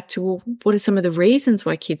come back to, well, what are some of the reasons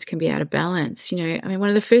why kids can be out of balance? One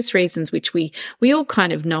of the first reasons, which we all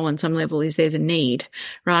kind of know on some level, is there's a need,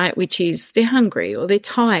 right? Which is they're hungry or they're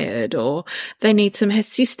tired or they need some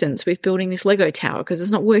assistance with building this Lego tower because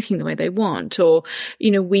it's not working the way they want, or,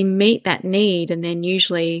 we meet that need and then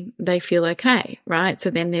usually they feel okay, right? So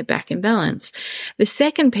then they're back in balance. The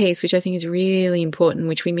second piece, which I think is really important,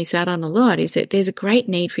 which we miss out on a lot, is that there's a great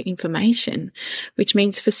need for information, which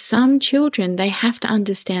means for some children, they have to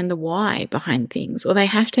understand the why behind things, or they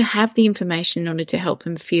have to have the information in order to help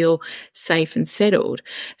them feel safe and settled.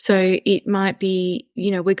 So it might be,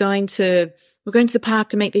 we're going to we're going to the park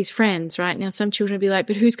to meet these friends, right? Now, some children will be like,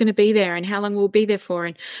 but who's going to be there and how long will we be there for?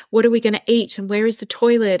 And what are we going to eat? And where is the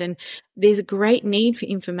toilet? And there's a great need for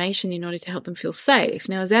information in order to help them feel safe.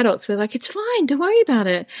 Now, as adults, we're like, it's fine, don't worry about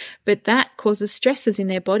it. But that causes stresses in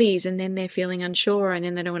their bodies, and then they're feeling unsure, and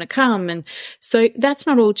then they don't want to come. And so that's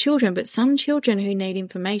not all children, but some children who need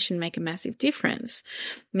information make a massive difference.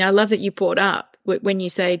 Now, I love that you brought up when you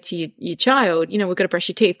say to your child, we've got to brush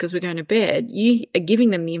your teeth because we're going to bed, you are giving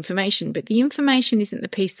them the information, but the information isn't the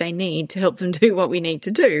piece they need to help them do what we need to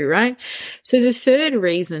do, right? So the third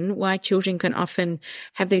reason why children can often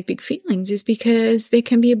have these big feelings is because there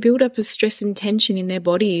can be a buildup of stress and tension in their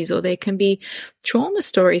bodies, or there can be trauma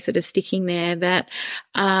stories that are sticking there that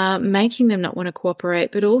are making them not want to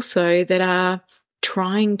cooperate, but also that are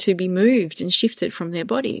trying to be moved and shifted from their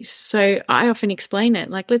bodies. So I often explain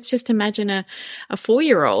it like, let's just imagine a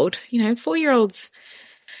 4-year-old, 4-year-olds,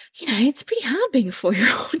 it's pretty hard being a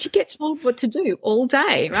 4-year-old. You get told what to do all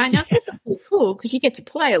day, right? Now, it's pretty cool because you get to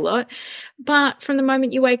play a lot. But from the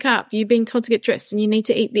moment you wake up, you're being told to get dressed and you need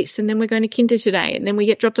to eat this. And then we're going to kinder today. And then we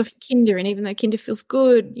get dropped off at kinder. And even though kinder feels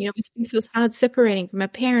good, it still feels hard separating from a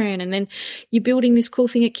parent. And then you're building this cool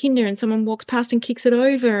thing at kinder and someone walks past and kicks it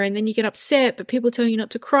over. And then you get upset, but people tell you not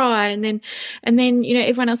to cry. And then,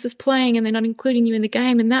 everyone else is playing and they're not including you in the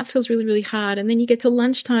game. And that feels really, really hard. And then you get to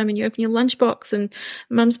lunchtime and you open your lunchbox and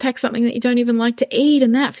mum's pack something that you don't even like to eat,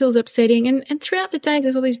 and that feels upsetting. And throughout the day,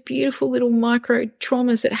 there's all these beautiful little micro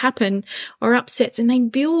traumas that happen or upsets, and they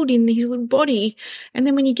build in his little body. And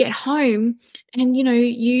then when you get home and,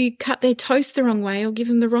 you cut their toast the wrong way or give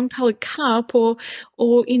them the wrong colored cup or,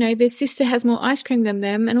 their sister has more ice cream than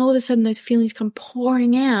them, and all of a sudden those feelings come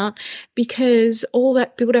pouring out because all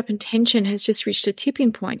that build up and tension has just reached a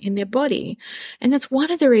tipping point in their body. And that's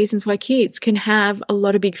one of the reasons why kids can have a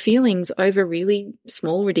lot of big feelings over really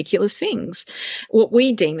small, ridiculous things, what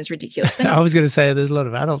we deem as ridiculous things. I was going to say there's a lot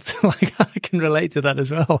of adults like I can relate to that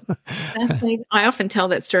as well. I often tell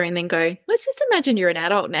that story and then go, let's just imagine you're an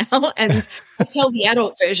adult now, and I tell the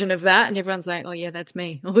adult version of that, and everyone's like, oh yeah, that's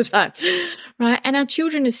me all the time, right? And our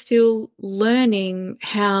children are still learning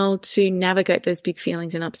how to navigate those big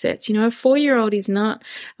feelings and upsets. A 4-year-old is not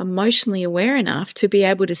emotionally aware enough to be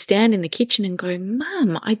able to stand in the kitchen and go,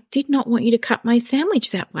 Mum, I did not want you to cut my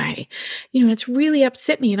sandwich that way. It's really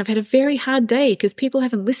upset me, and I've had a very hard day because people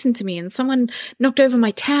haven't listened to me, and someone knocked over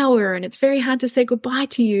my tower, and it's very hard to say goodbye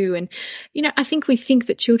to you. And, I think we think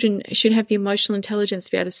that children should have the emotional intelligence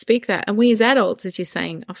to be able to speak that. And we as adults, as you're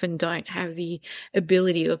saying, often don't have the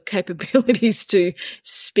ability or capabilities to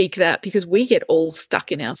speak that because we get all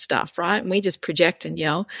stuck in our stuff, right? And we just project and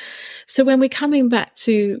yell. So when we're coming back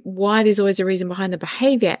to why there's always a reason behind the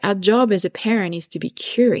behavior, our job as a parent is to be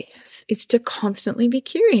curious. It's to constantly be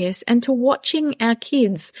curious and to watching our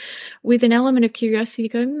kids with an element of curiosity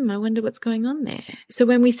to go, I wonder what's going on there. So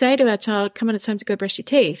when we say to our child, come on, it's time to go brush your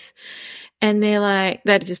teeth, and they're like,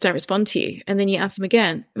 they just don't respond to you. And then you ask them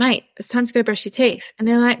again, mate, it's time to go brush your teeth. And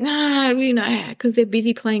they're like, no, because they're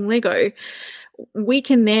busy playing Lego. We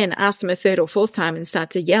can then ask them a third or fourth time and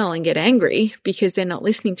start to yell and get angry because they're not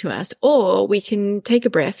listening to us. Or we can take a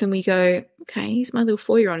breath and we go, okay, he's my little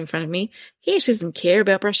 4-year-old in front of me. He actually doesn't care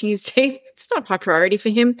about brushing his teeth. It's not high priority for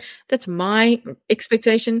him. That's my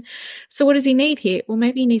expectation. So what does he need here? Well,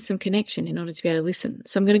 maybe he needs some connection in order to be able to listen.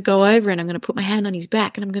 So I'm going to go over and I'm going to put my hand on his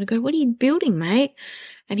back and I'm going to go, what are you building, mate?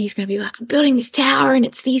 And he's going to be like, I'm building this tower and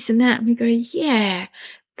it's this and that. And we go, yeah,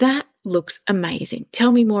 that looks amazing.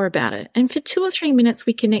 Tell me more about it. And for 2 or 3 minutes,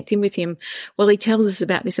 we connect in with him while he tells us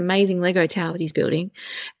about this amazing Lego tower that he's building.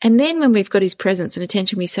 And then when we've got his presence and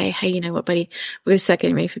attention, we say, hey, you know what, buddy, we're going to start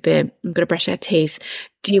getting ready for bed. I'm going to brush our teeth.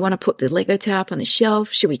 Do you want to put the Lego tower up on the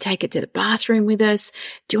shelf? Should we take it to the bathroom with us?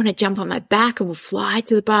 Do you want to jump on my back and we'll fly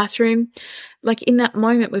to the bathroom? Like in that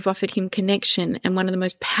moment, we've offered him connection. And one of the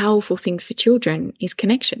most powerful things for children is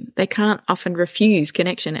connection. They can't often refuse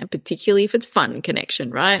connection, and particularly if it's fun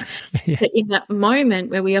connection, right? Yeah. But in that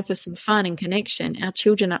moment where we offer some fun and connection, our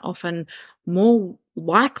children are often more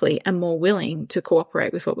likely and more willing to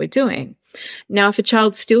cooperate with what we're doing. Now, if a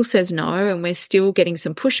child still says no and we're still getting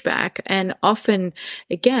some pushback, and often,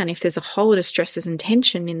 again, if there's a whole lot of stresses and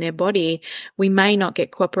tension in their body, we may not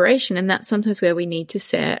get cooperation. And that's sometimes where we need to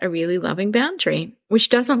set a really loving boundary, which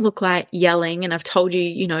doesn't look like yelling. And I've told you,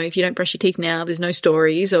 you know, if you don't brush your teeth now, there's no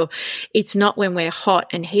stories, or it's not when we're hot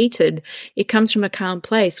and heated. It comes from a calm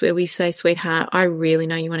place where we say, sweetheart, I really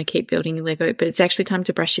know you want to keep building your Lego, but it's actually time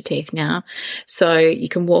to brush your teeth now. So you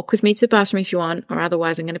can walk with me to the bathroom if you want, or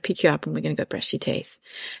otherwise I'm going to pick you up and we're going to go brush your teeth.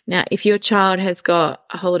 Now, if your child has got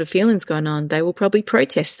a whole lot of feelings going on, they will probably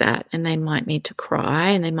protest that, and they might need to cry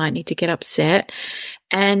and they might need to get upset.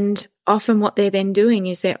 And often what they're then doing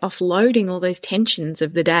is they're offloading all those tensions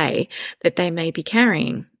of the day that they may be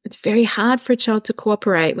carrying. It's very hard for a child to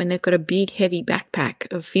cooperate when they've got a big, heavy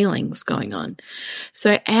backpack of feelings going on.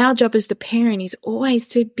 So our job as the parent is always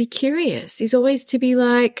to be curious, is always to be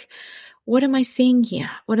like, what am I seeing here?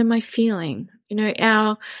 What am I feeling? You know,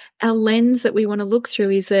 our lens that we want to look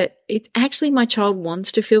through is that it actually, my child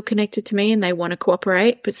wants to feel connected to me and they want to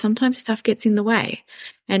cooperate, but sometimes stuff gets in the way.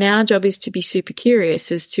 And our job is to be super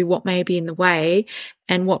curious as to what may be in the way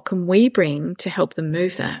and what can we bring to help them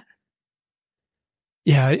move that.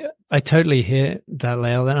 Yeah, I totally hear that,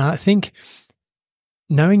 Lael. And I think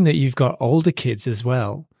knowing that you've got older kids as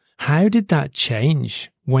well, how did that change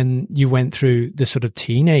when you went through the sort of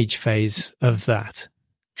teenage phase of that?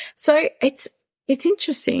 So it's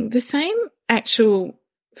interesting. The same actual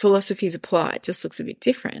philosophies apply, it just looks a bit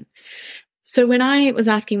different. So when I was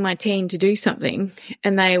asking my teen to do something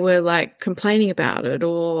and they were like complaining about it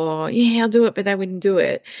or, yeah, I'll do it, but they wouldn't do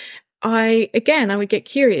it, I would get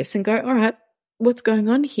curious and go, all right, what's going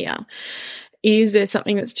on here? Is there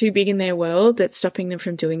something that's too big in their world that's stopping them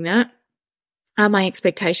from doing that? Are my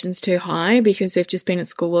expectations too high because they've just been at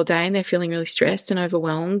school all day and they're feeling really stressed and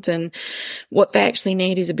overwhelmed, and what they actually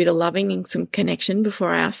need is a bit of loving and some connection before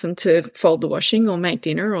I ask them to fold the washing or make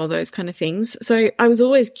dinner or those kind of things. So I was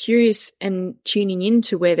always curious and tuning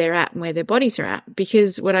into where they're at and where their bodies are at,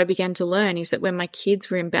 because what I began to learn is that when my kids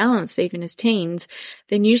were imbalanced, even as teens,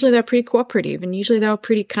 then usually they're pretty cooperative and usually they were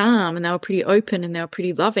pretty calm and they were pretty open and they were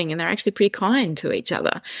pretty loving and they're actually pretty kind to each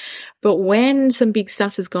other. But when some big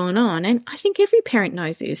stuff has gone on, and I think every parent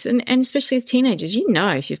knows this, and especially as teenagers, you know,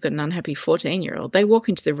 if you've got an unhappy 14-year-old, they walk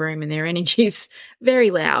into the room and their energy is very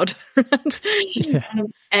loud. Yeah.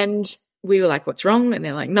 And we were like, what's wrong? And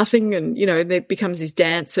they're like, nothing. And, you know, there becomes this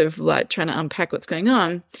dance of like trying to unpack what's going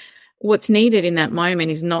on. What's needed in that moment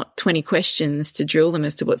is not 20 questions to drill them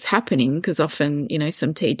as to what's happening, because often, you know,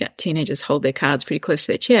 some teenagers hold their cards pretty close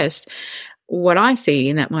to their chest. What I see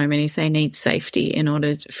in that moment is they need safety in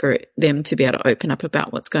order for them to be able to open up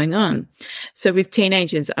about what's going on. So with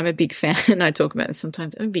teenagers, I'm a big fan. I talk about this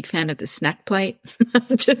sometimes. I'm a big fan of the snack plate.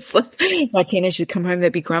 Just like my teenagers would come home,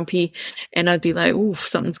 they'd be grumpy and I'd be like, ooh,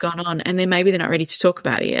 something's gone on. And then maybe they're not ready to talk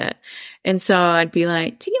about it yet. And so I'd be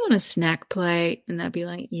like, do you want a snack plate? And they'd be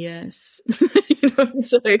like, yes. You know,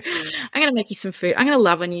 so I'm going to make you some food. I'm going to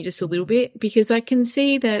love on you just a little bit because I can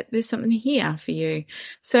see that there's something here for you.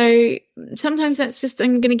 So sometimes that's just,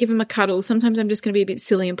 I'm going to give them a cuddle. Sometimes I'm just going to be a bit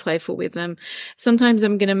silly and playful with them. Sometimes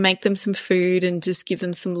I'm going to make them some food and just give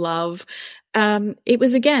them some love. It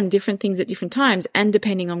was, again, different things at different times, and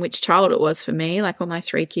depending on which child it was for me, like all my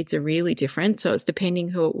 3 kids are really different. So it's depending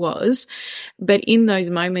who it was. But in those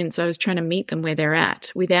moments, I was trying to meet them where they're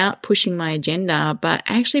at without pushing my agenda, but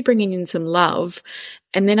actually bringing in some love.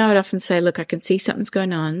 And then I would often say, look, I can see something's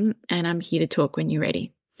going on and I'm here to talk when you're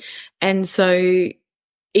ready. And so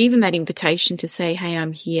even that invitation to say, hey,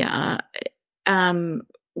 I'm here,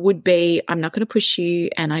 would be, I'm not going to push you,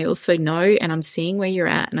 and I also know and I'm seeing where you're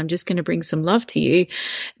at and I'm just going to bring some love to you.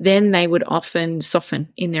 Then they would often soften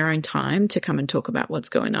in their own time to come and talk about what's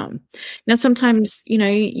going on. Now, sometimes, you know,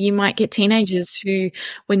 you might get teenagers who,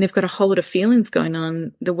 when they've got a whole lot of feelings going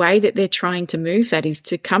on, the way that they're trying to move that is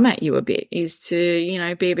to come at you a bit, is to, you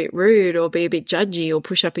know, be a bit rude or be a bit judgy or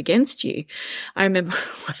push up against you. I remember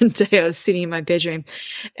one day I was sitting in my bedroom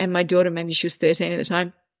and my daughter, maybe she was 13 at the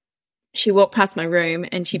time, she walked past my room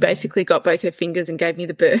and she basically got both her fingers and gave me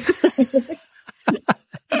the bird.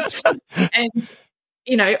 And,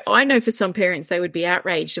 you know, I know for some parents they would be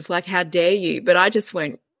outraged of like, how dare you? But I just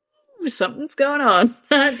went, something's going on,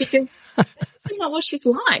 because that's not what she's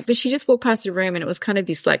like. But she just walked past the room and it was kind of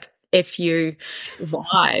this like F you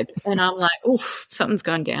vibe. And I'm like, oof, something's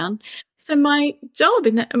gone down. So my job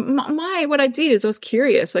in that, what I did is I was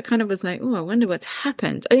curious. I kind of was like, oh, I wonder what's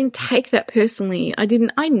happened. I didn't take that personally.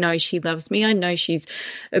 I know she loves me. I know she's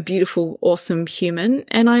a beautiful, awesome human.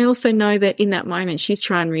 And I also know that in that moment, she's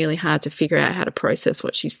trying really hard to figure out how to process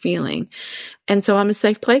what she's feeling. And so I'm a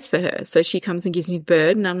safe place for her. So she comes and gives me the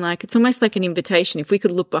bird and I'm like, it's almost like an invitation. If we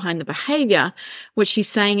could look behind the behavior, what she's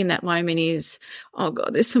saying in that moment is, oh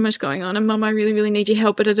God, there's so much going on. And Mum, I really, really need your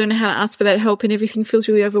help, but I don't know how to ask for that help and everything feels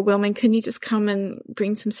really overwhelming. Can you just come and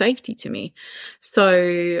bring some safety to me?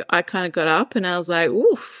 So I kind of got up and I was like,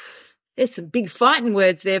 oof, there's some big fighting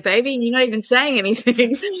words there, baby, and you're not even saying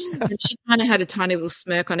anything. And she kind of had a tiny little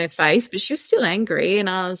smirk on her face, but she was still angry. And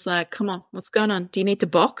I was like, come on, what's going on? Do you need to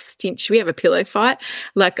box? Should we have a pillow fight?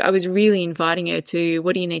 Like, I was really inviting her to,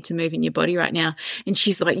 what do you need to move in your body right now? And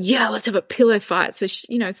she's like, yeah, let's have a pillow fight. So, she,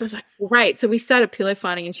 you know, so I was like, great. So we started pillow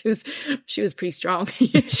fighting and she was pretty strong.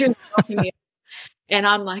 She was knocking me. And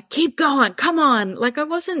I'm like, keep going, come on. Like, I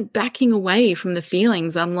wasn't backing away from the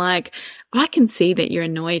feelings. I'm like, I can see that you're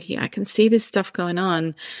annoyed here. I can see this stuff going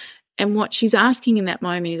on. And what she's asking in that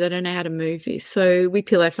moment is, I don't know how to move this. So we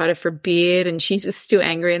pillow fighted for a bit, and she was still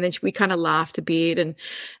angry. And then we kind of laughed a bit, and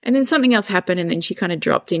then something else happened, and then she kind of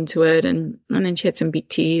dropped into it. And then she had some big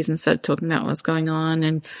tears and started talking about what was going on.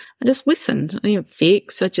 And I just listened. I didn't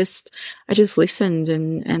fix. I just listened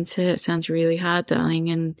and said, it sounds really hard, darling.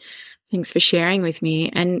 And thanks for sharing with me.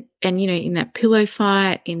 And, you know, in that pillow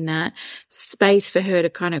fight, in that space for her to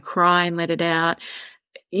kind of cry and let it out,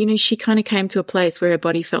 you know, she kind of came to a place where her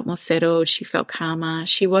body felt more settled. She felt calmer.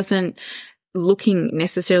 She wasn't looking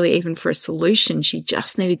necessarily even for a solution. She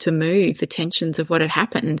just needed to move the tensions of what had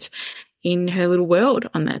happened in her little world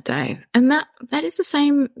on that day. And that is the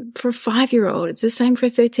same for a 5-year-old. It's the same for a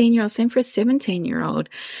 13-year-old, same for a 17-year-old.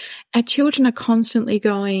 Our children are constantly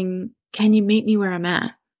going, can you meet me where I'm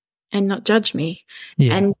at? And not judge me,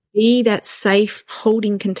 and be that safe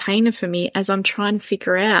holding container for me as I'm trying to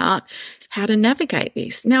figure out how to navigate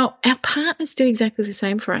this. Now, our partners do exactly the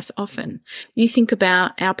same for us often. You think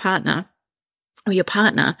about our partner or your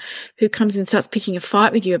partner who comes and starts picking a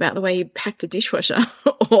fight with you about the way you pack the dishwasher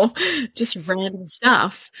or just random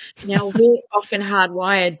stuff. Now, we're often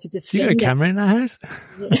hardwired to defend. You got a camera in our house?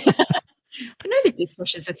 I know the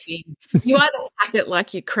dishwasher's a thing. You either pack it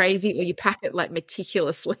like you're crazy or you pack it like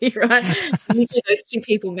meticulously, right? Usually those two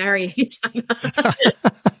people marry each other.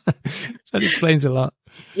 That explains a lot.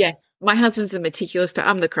 Yeah. My husband's a meticulous, but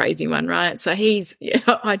I'm the crazy one, right? So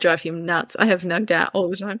I drive him nuts. I have no doubt all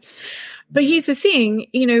the time. But here's the thing,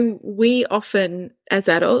 you know, we often as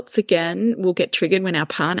adults, again, will get triggered when our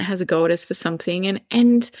partner has a go at us for something.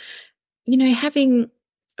 And you know, having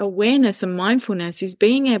awareness and mindfulness is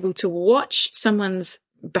being able to watch someone's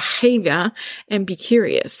behavior and be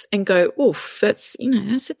curious and go, oof, that's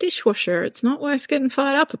a dishwasher. It's not worth getting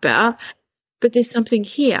fired up about, but there's something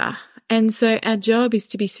here. And so our job is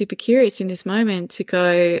to be super curious in this moment, to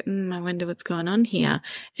go, I wonder what's going on here,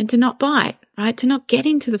 and to not bite, right? To not get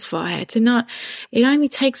into the fire, it only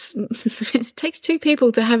takes, it takes two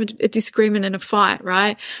people to have a disagreement and a fight,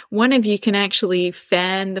 right? One of you can actually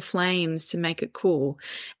fan the flames to make it cool.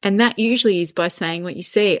 And that usually is by saying what you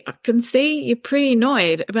see. I can see you're pretty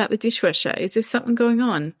annoyed about the dishwasher. Is there something going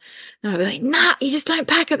on? And I'll be like, nah, you just don't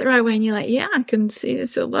pack it the right way. And you're like, yeah, I can see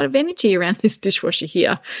there's a lot of energy around this dishwasher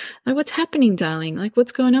here. Like, what's happening, darling? Like,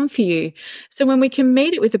 what's going on for you? So when we can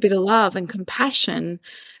meet it with a bit of love and compassion,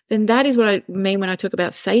 then that is what I mean when I talk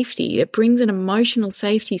about safety. It brings an emotional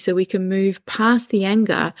safety so we can move past the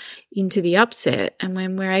anger into the upset. And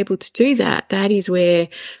when we're able to do that, that is where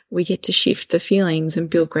we get to shift the feelings and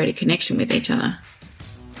build greater connection with each other.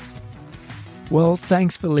 Well,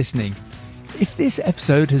 thanks for listening. If this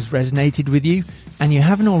episode has resonated with you, and you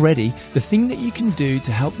haven't already, the thing that you can do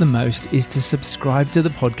to help the most is to subscribe to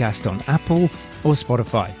the podcast on Apple or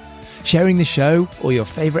Spotify. Sharing the show or your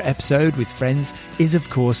favorite episode with friends is, of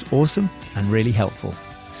course, awesome and really helpful.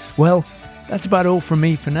 Well, that's about all from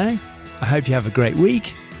me for now. I hope you have a great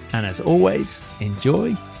week. And as always, enjoy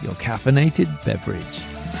your caffeinated beverage.